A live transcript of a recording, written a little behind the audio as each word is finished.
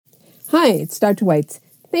Hi, it's Dr. Weitz.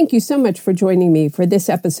 Thank you so much for joining me for this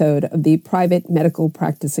episode of the Private Medical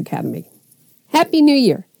Practice Academy. Happy New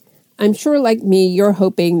Year! I'm sure like me, you're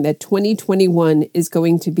hoping that 2021 is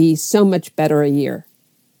going to be so much better a year.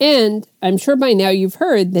 And I'm sure by now you've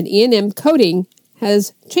heard that E&M coding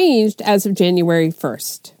has changed as of January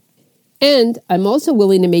 1st. And I'm also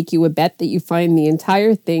willing to make you a bet that you find the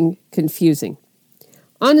entire thing confusing.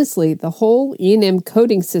 Honestly, the whole E&M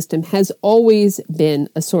coding system has always been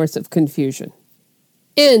a source of confusion.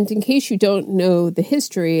 And in case you don't know the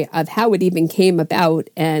history of how it even came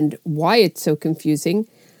about and why it's so confusing,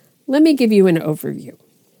 let me give you an overview.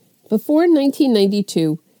 Before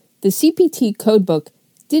 1992, the CPT codebook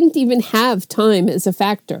didn't even have time as a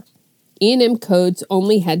factor. E&M codes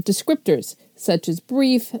only had descriptors, such as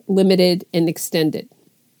brief, limited, and extended.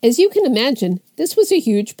 As you can imagine, this was a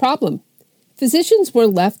huge problem. Physicians were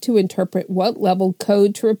left to interpret what level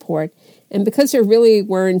code to report, and because there really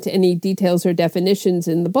weren't any details or definitions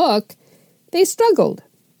in the book, they struggled.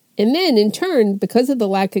 And then, in turn, because of the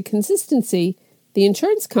lack of consistency, the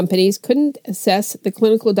insurance companies couldn't assess the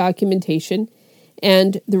clinical documentation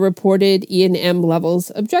and the reported E&M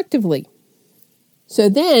levels objectively. So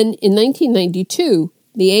then, in 1992,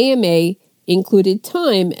 the AMA included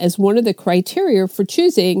time as one of the criteria for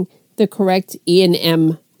choosing the correct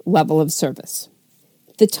E&M level of service.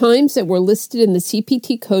 The times that were listed in the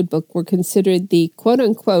CPT codebook were considered the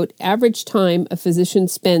quote-unquote average time a physician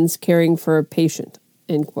spends caring for a patient,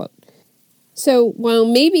 end quote. So while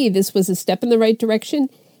maybe this was a step in the right direction,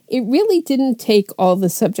 it really didn't take all the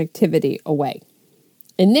subjectivity away.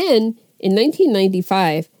 And then, in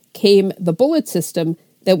 1995, came the bullet system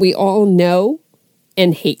that we all know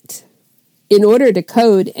and hate. In order to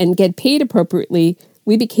code and get paid appropriately,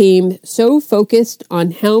 we became so focused on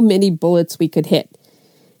how many bullets we could hit.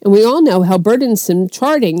 And we all know how burdensome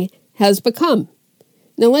charting has become.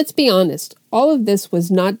 Now let's be honest, all of this was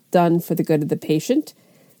not done for the good of the patient,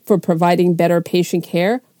 for providing better patient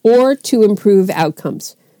care, or to improve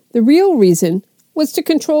outcomes. The real reason was to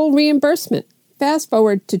control reimbursement. Fast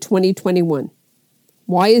forward to 2021.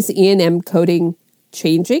 Why is E&M coding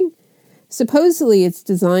changing? Supposedly it's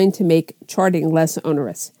designed to make charting less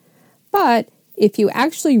onerous. But if you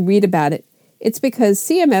actually read about it, it's because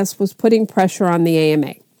CMS was putting pressure on the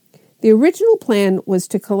AMA. The original plan was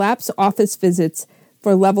to collapse office visits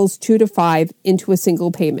for levels 2 to 5 into a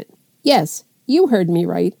single payment. Yes, you heard me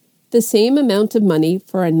right. The same amount of money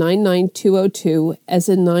for a 99202 as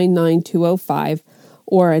a 99205,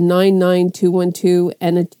 or a 99212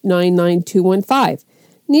 and a 99215.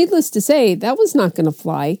 Needless to say, that was not going to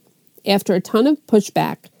fly. After a ton of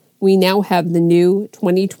pushback, we now have the new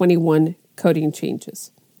 2021 coding changes.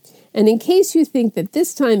 And in case you think that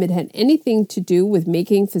this time it had anything to do with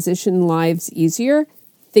making physician lives easier,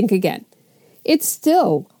 think again. It's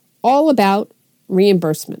still all about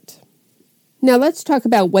reimbursement. Now let's talk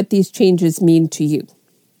about what these changes mean to you.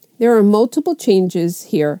 There are multiple changes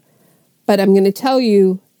here, but I'm going to tell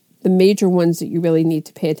you the major ones that you really need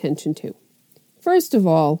to pay attention to. First of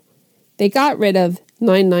all, they got rid of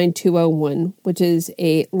 99201, which is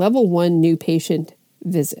a level 1 new patient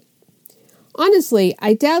visit. Honestly,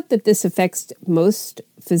 I doubt that this affects most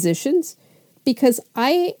physicians because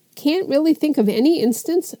I can't really think of any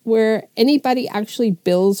instance where anybody actually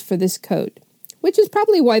bills for this code, which is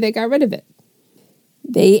probably why they got rid of it.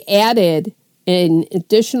 They added an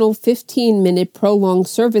additional 15-minute prolonged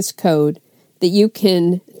service code that you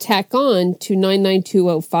can tack on to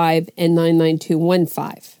 99205 and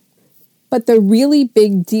 99215. But the really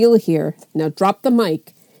big deal here, now drop the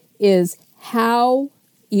mic, is how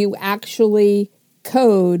you actually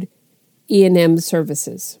code E&M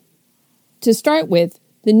services. To start with,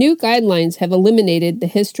 the new guidelines have eliminated the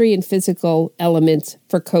history and physical elements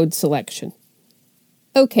for code selection.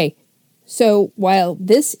 Okay, so while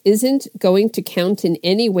this isn't going to count in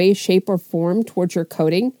any way, shape, or form towards your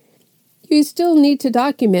coding, you still need to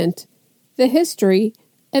document the history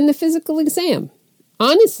and the physical exam.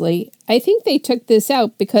 Honestly, I think they took this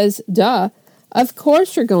out because, of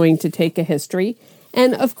course you're going to take a history,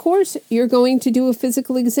 and of course you're going to do a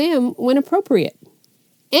physical exam when appropriate.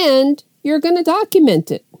 And you're going to document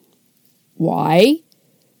it. Why?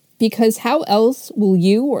 Because how else will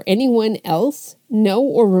you or anyone else know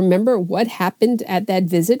or remember what happened at that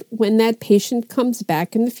visit when that patient comes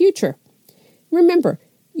back in the future? Remember,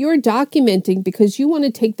 you're documenting because you want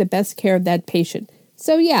to take the best care of that patient.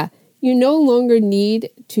 So yeah, you no longer need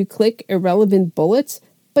to click irrelevant bullets,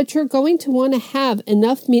 but you're going to want to have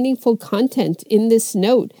enough meaningful content in this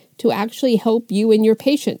note to actually help you and your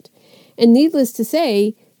patient. And needless to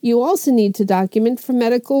say, you also need to document for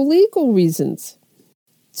medical legal reasons.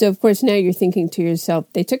 So, of course, now you're thinking to yourself,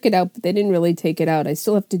 they took it out, but they didn't really take it out. I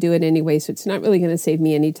still have to do it anyway, so it's not really going to save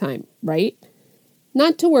me any time, right?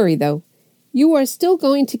 Not to worry, though. You are still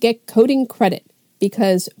going to get coding credit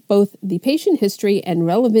because both the patient history and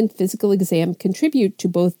relevant physical exam contribute to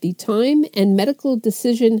both the time and medical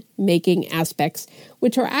decision-making aspects,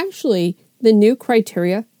 which are actually the new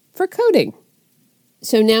criteria for coding.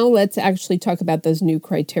 So now let's actually talk about those new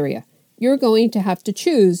criteria. You're going to have to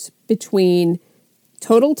choose between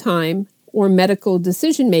total time or medical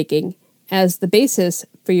decision-making as the basis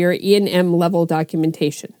for your E&M level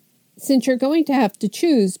documentation. Since you're going to have to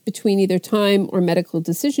choose between either time or medical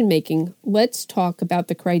decision-making, let's talk about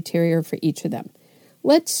the criteria for each of them.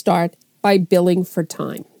 Let's start by billing for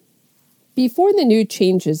time. Before the new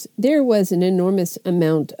changes, there was an enormous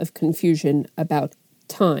amount of confusion about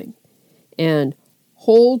time and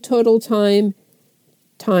whole total time,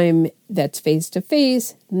 time that's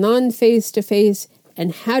face-to-face, non-face-to-face,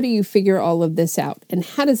 and how do you figure all of this out? And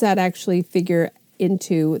how does that actually figure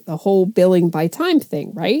into the whole billing by time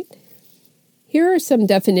thing, right? Here are some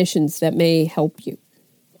definitions that may help you.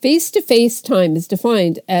 Face-to-face time is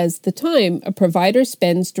defined as the time a provider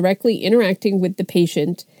spends directly interacting with the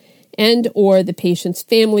patient and or the patient's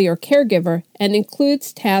family or caregiver and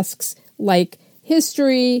includes tasks like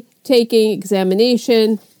history, taking,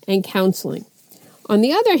 examination, and counseling. On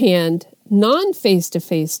the other hand,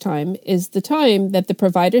 non-face-to-face time is the time that the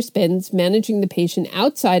provider spends managing the patient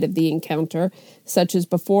outside of the encounter, such as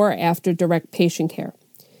before or after direct patient care.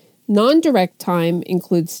 Non-direct time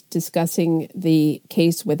includes discussing the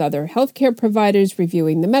case with other healthcare providers,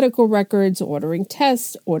 reviewing the medical records, ordering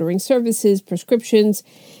tests, ordering services, prescriptions,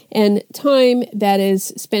 and time that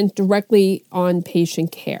is spent directly on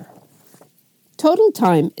patient care. Total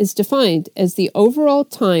time is defined as the overall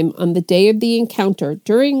time on the day of the encounter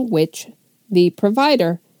during which the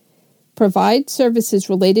provider provides services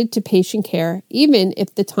related to patient care, even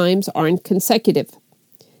if the times aren't consecutive.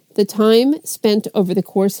 The time spent over the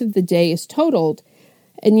course of the day is totaled,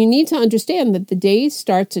 and you need to understand that the day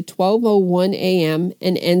starts at 12:01 a.m.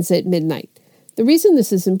 and ends at midnight. The reason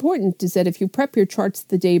this is important is that if you prep your charts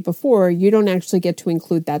the day before, you don't actually get to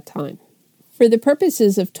include that time. For the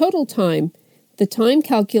purposes of total time, the time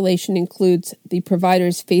calculation includes the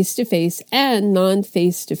provider's face-to-face and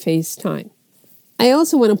non-face-to-face time. I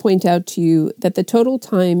also want to point out to you that the total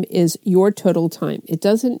time is your total time. It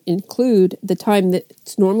doesn't include the time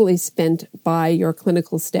that's normally spent by your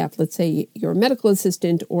clinical staff, let's say your medical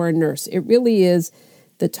assistant or a nurse. It really is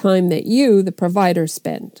the time that you, the provider,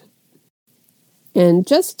 spend. And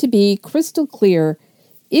just to be crystal clear,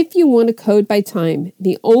 if you want to code by time,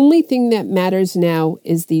 the only thing that matters now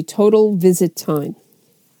is the total visit time.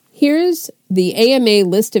 Here's the AMA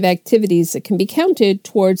list of activities that can be counted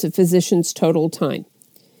towards a physician's total time.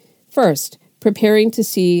 First, preparing to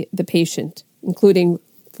see the patient, including,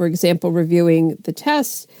 for example, reviewing the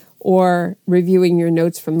tests or reviewing your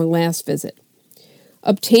notes from the last visit.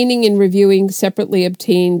 Obtaining and reviewing separately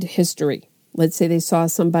obtained history. Let's say they saw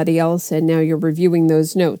somebody else and now you're reviewing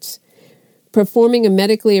those notes. Performing a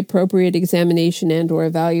medically appropriate examination and or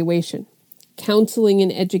evaluation. Counseling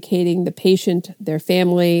and educating the patient, their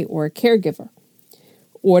family, or a caregiver,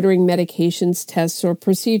 ordering medications, tests, or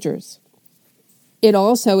procedures. It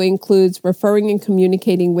also includes referring and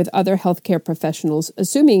communicating with other healthcare professionals,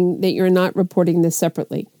 assuming that you're not reporting this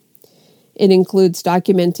separately. It includes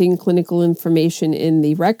documenting clinical information in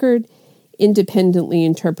the record, independently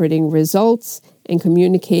interpreting results, and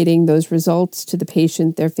communicating those results to the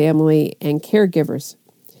patient, their family, and caregivers.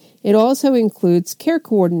 It also includes care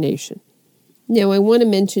coordination. Now, I want to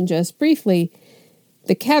mention just briefly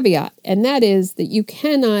the caveat, and that is that you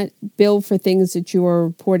cannot bill for things that you are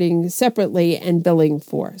reporting separately and billing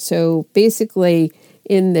for. So basically,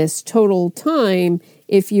 in this total time,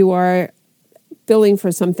 if you are billing for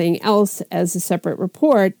something else as a separate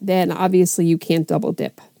report, then obviously you can't double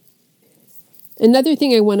dip. Another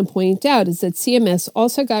thing I want to point out is that CMS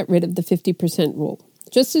also got rid of the 50% rule.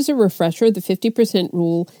 Just as a refresher, the 50%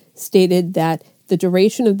 rule stated that the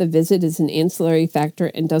duration of the visit is an ancillary factor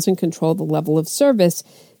and doesn't control the level of service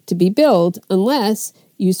to be billed unless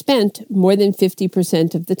you spent more than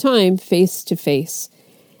 50% of the time face-to-face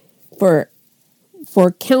for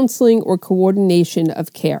counseling or coordination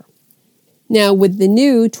of care. Now, with the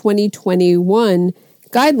new 2021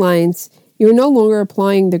 guidelines, you're no longer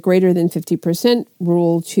applying the greater than 50%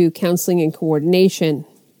 rule to counseling and coordination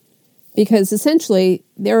because essentially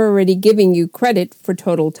they're already giving you credit for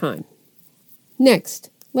total time. Next,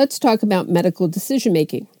 let's talk about medical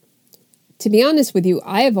decision-making. To be honest with you,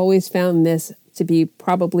 I have always found this to be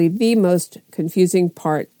probably the most confusing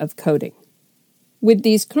part of coding. With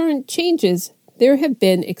these current changes, there have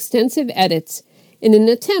been extensive edits in an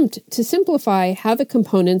attempt to simplify how the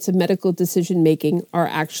components of medical decision-making are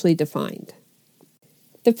actually defined.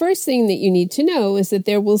 The first thing that you need to know is that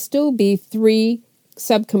there will still be 3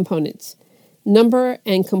 subcomponents. Number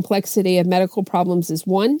and complexity of medical problems is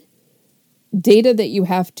 1, data that you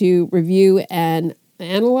have to review and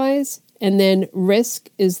analyze, and then risk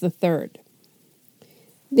is the 3rd.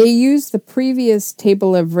 They use the previous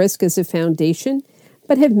table of risk as a foundation,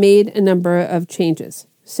 but have made a number of changes.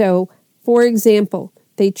 So, for example,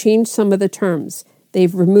 they changed some of the terms.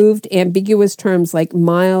 They've removed ambiguous terms like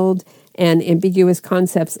mild and ambiguous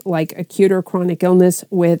concepts like acute or chronic illness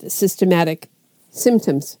with systematic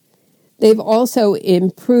symptoms. They've also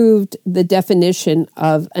improved the definition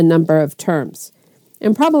of a number of terms.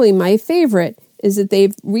 And probably my favorite is that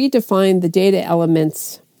they've redefined the data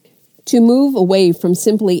elements to move away from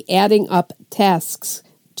simply adding up tasks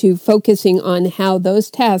to focusing on how those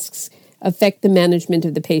tasks affect the management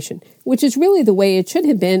of the patient, which is really the way it should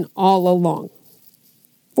have been all along.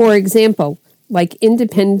 For example, like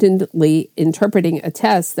independently interpreting a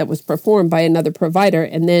test that was performed by another provider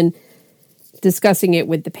and then discussing it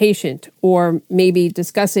with the patient, or maybe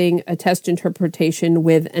discussing a test interpretation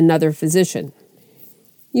with another physician.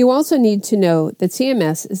 You also need to know that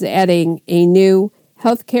CMS is adding a new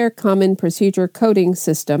Healthcare Common Procedure Coding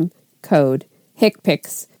System code,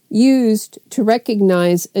 HCPCS, used to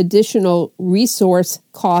recognize additional resource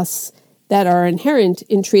costs that are inherent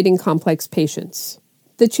in treating complex patients.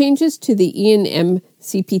 The changes to the E&M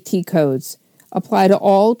CPT codes apply to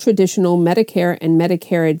all traditional Medicare and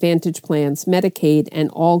Medicare Advantage plans, Medicaid, and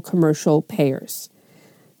all commercial payers.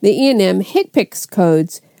 The E&M HCPCS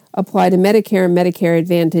codes apply to Medicare, Medicare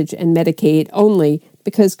Advantage, and Medicaid only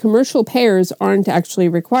because commercial payers aren't actually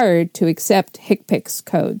required to accept HCPCS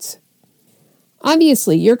codes.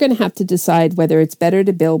 Obviously, you're going to have to decide whether it's better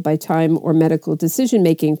to bill by time or medical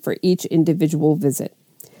decision-making for each individual visit.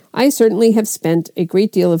 I certainly have spent a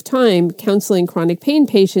great deal of time counseling chronic pain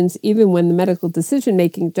patients even when the medical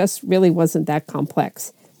decision-making just really wasn't that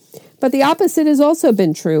complex. But the opposite has also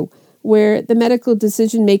been true, where the medical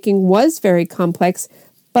decision-making was very complex,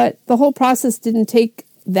 but the whole process didn't take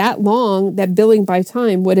that long that billing by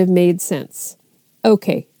time would have made sense.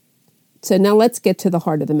 Okay, so now let's get to the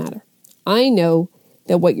heart of the matter. I know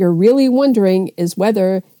that what you're really wondering is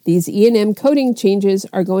whether these E&M coding changes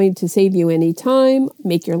are going to save you any time,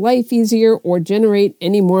 make your life easier, or generate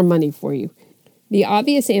any more money for you. The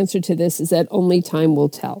obvious answer to this is that only time will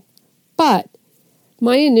tell. But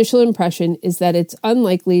my initial impression is that it's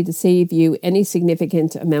unlikely to save you any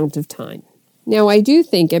significant amount of time. Now, I do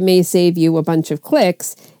think it may save you a bunch of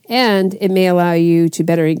clicks, and it may allow you to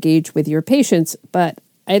better engage with your patients, but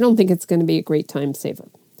I don't think it's going to be a great time saver.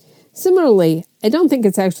 Similarly, I don't think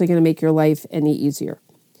it's actually going to make your life any easier.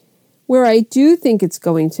 Where I do think it's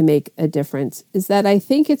going to make a difference is that I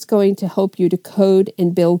think it's going to help you to code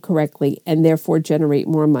and bill correctly and therefore generate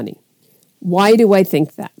more money. Why do I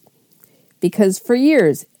think that? Because for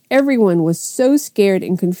years, everyone was so scared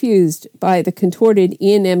and confused by the contorted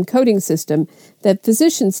E&M coding system that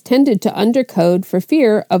physicians tended to undercode for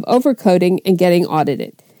fear of overcoding and getting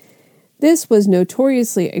audited. This was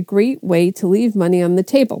notoriously a great way to leave money on the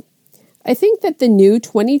table. I think that the new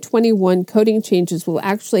 2021 coding changes will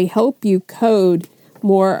actually help you code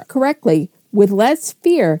more correctly with less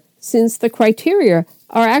fear, since the criteria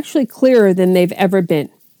are actually clearer than they've ever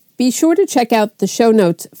been. Be sure to check out the show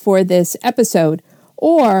notes for this episode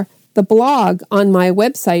or the blog on my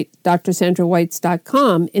website,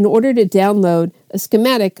 drsandraweitz.com, in order to download a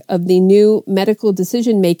schematic of the new medical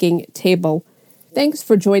decision-making table. Thanks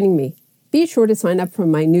for joining me. Be sure to sign up for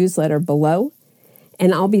my newsletter below,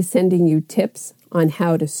 and I'll be sending you tips on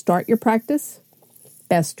how to start your practice,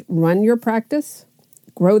 best run your practice,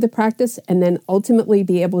 grow the practice, and then ultimately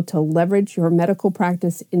be able to leverage your medical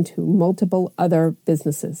practice into multiple other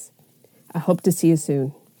businesses. I hope to see you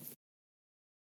soon.